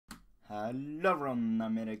Hello everyone,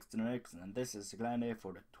 I'm ADX and this is the Clan Day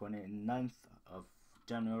for the 29th of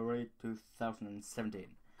January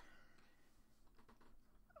 2017.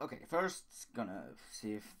 Okay, first gonna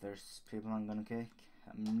see if there's people I'm gonna kick.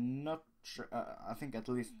 I'm not sure, I think at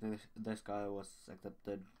least this guy was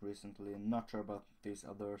accepted recently. I'm not sure about these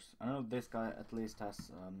others. I know this guy at least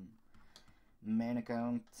has main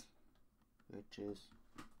account, which is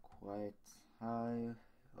quite high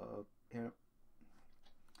up here,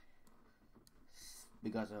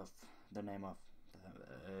 because of the name of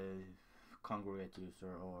the congregate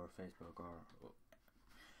user or Facebook or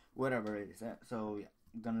whatever it is. So yeah,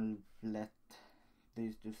 I'm gonna let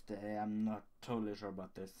these two stay. I'm not totally sure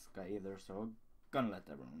about this guy either, so I'm gonna let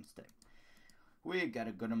everyone stay. We got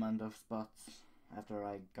a good amount of spots after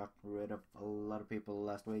I got rid of a lot of people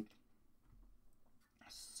last week.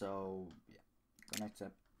 So yeah, gonna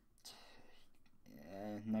accept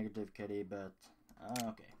negative kitty, but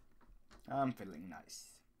okay. I'm feeling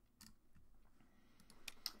nice.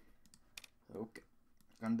 Okay,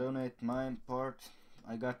 gonna donate my part.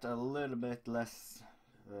 I got a little bit less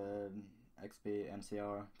XP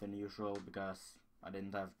MCR than usual because I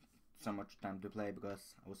didn't have so much time to play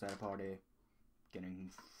because I was at a party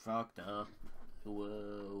getting fucked up.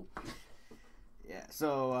 Whoa. Yeah,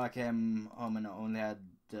 so I came home and I only had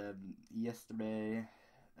yesterday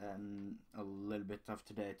and a little bit of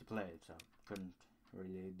today to play, so couldn't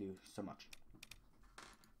really do so much.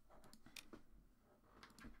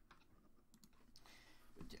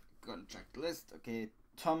 But yeah, gonna check the list. Okay,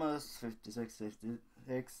 Thomas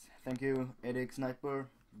 5656, thank you. ADX Sniper,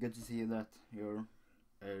 good to see that you're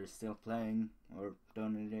still playing or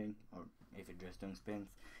donating, or if you're just doing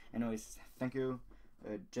spins. Anyways, thank you.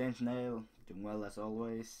 James Nail, doing well as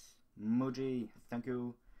always. Muji, thank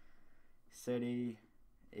you. Seti,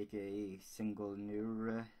 aka Single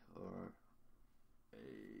Nure, or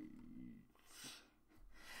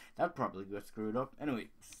that probably got screwed up.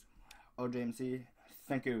 Anyways, OJMC,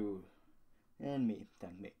 thank you. And me,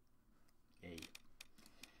 thank me. Yay.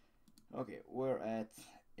 Okay, we're at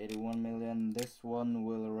 81 million. This one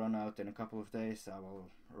will run out in a couple of days. I will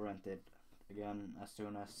rent it again as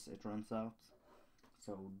soon as it runs out.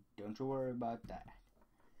 So don't you worry about that.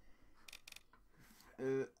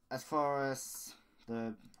 As far as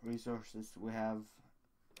the resources we have,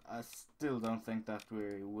 I still don't think that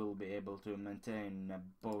we will be able to maintain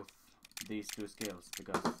both these two skills,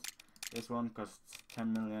 because this one costs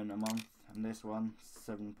 10 million a month and this one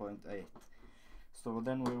 7.8. So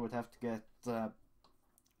then we would have to get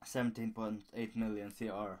 17.8 million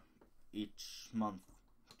CR each month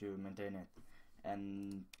to maintain it.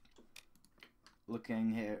 And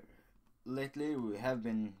looking here, lately we have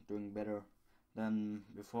been doing better than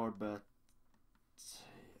before, but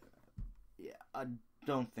yeah, I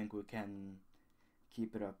don't think we can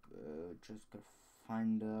keep it up. Just gotta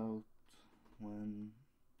find out when.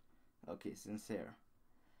 Okay, sincere.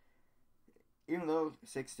 Even though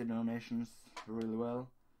 60 donations really well,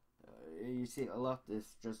 you see a lot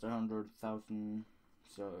is just 100,000.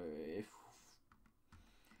 So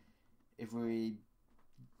if we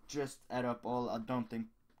just add up all, I don't think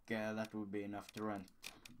that would be enough to rent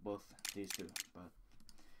both these two. But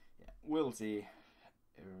yeah, we'll see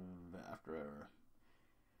after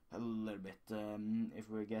a little bit, if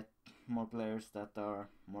we get more players that are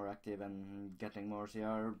more active and getting more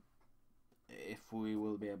CR, if we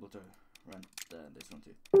will be able to rent this one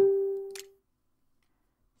too.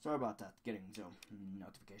 Sorry about that, getting some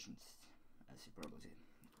notifications, as you probably see.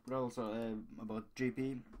 But also about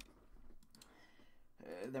GP,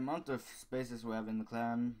 the amount of spaces we have in the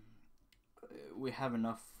clan, we have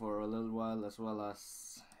enough for a little while, as well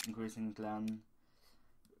as increasing the clan.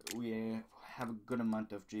 We have a good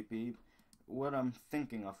amount of GP. What I'm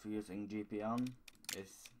thinking of using GP on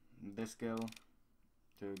is this skill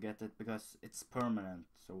to get it, because it's permanent,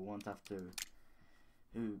 so we won't have to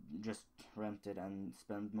just rent it and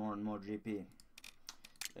spend more and more GP.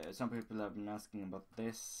 Some people have been asking about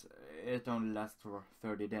this. It only lasts for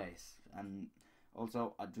 30 days, and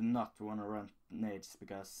also I do not want to rent nades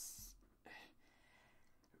because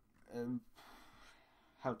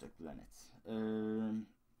how to explain it?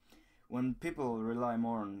 When people rely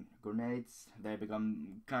more on grenades, they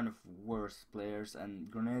become kind of worse players,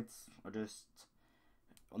 and grenades are just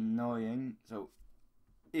annoying. So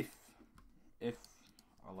if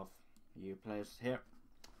all of you players here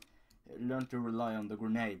learn to rely on the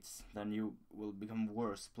grenades, then you will become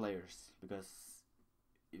worse players, because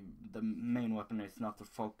the main weapon is not the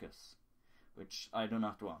focus, which I do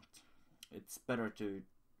not want. It's better to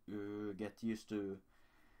get used to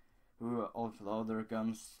all of the other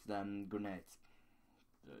guns than grenades.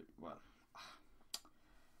 Well,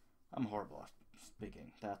 I'm horrible at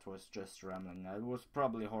speaking. That was just rambling. I was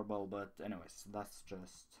probably horrible, but anyways, that's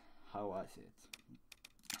just how I see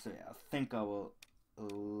it. So yeah, I think I will.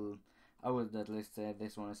 I would at least say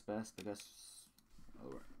this one is best because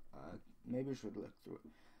maybe I should look through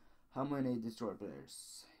it. How many destroy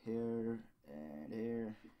players? Here and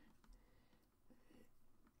here.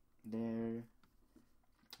 There.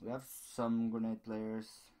 We have some grenade players.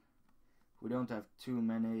 We don't have too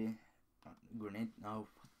many. Grenade? No,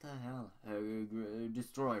 what the hell?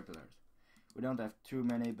 Destroy players. We don't have too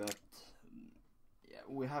many, but yeah,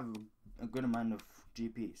 we have a good amount of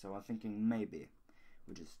GP, so I'm thinking maybe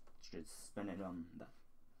we just should spend it on that.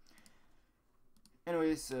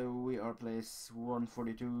 Anyways, we are place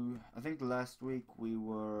 142. I think last week we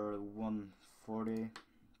were 140,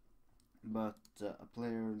 but a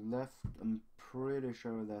player left. I'm pretty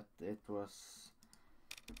sure that it was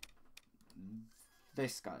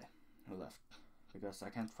this guy who left, because I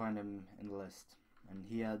can't find him in the list, and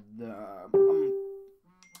he had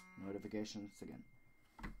notifications again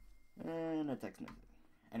and a text message.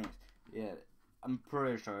 Anyways, yeah, I'm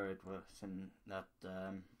pretty sure it was him that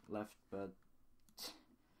left, but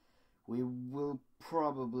we will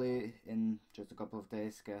probably in just a couple of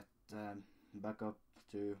days get back up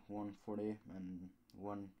to 140 and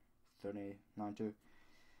 139 too.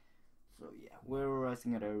 So yeah, we're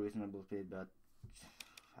rising at a reasonable speed, but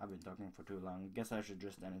I've been talking for too long. Guess I should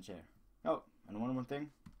just end it here. Oh, and one more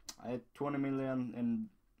thing. I had 20 million in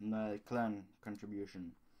the clan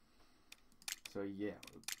contribution. So yeah,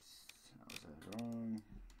 oops, I was wrong.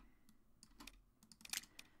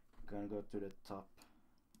 Gonna go to the top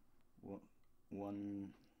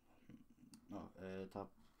top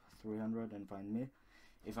 300 and find me.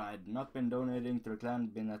 If I had not been donating to the clan,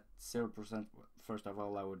 been at 0%, first of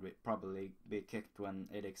all, I would probably be kicked when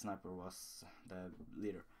ADX Sniper was the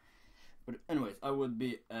leader. But anyways, I would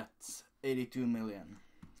be at 82 million.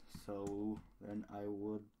 So then I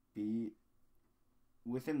would be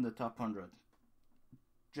within the top 100.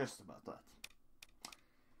 Just about that.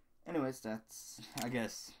 Anyways, that's, I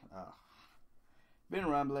guess, been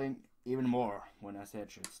rambling even more when I said I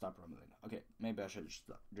should stop rambling. Okay, maybe I should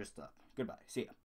just stop. Goodbye. See ya.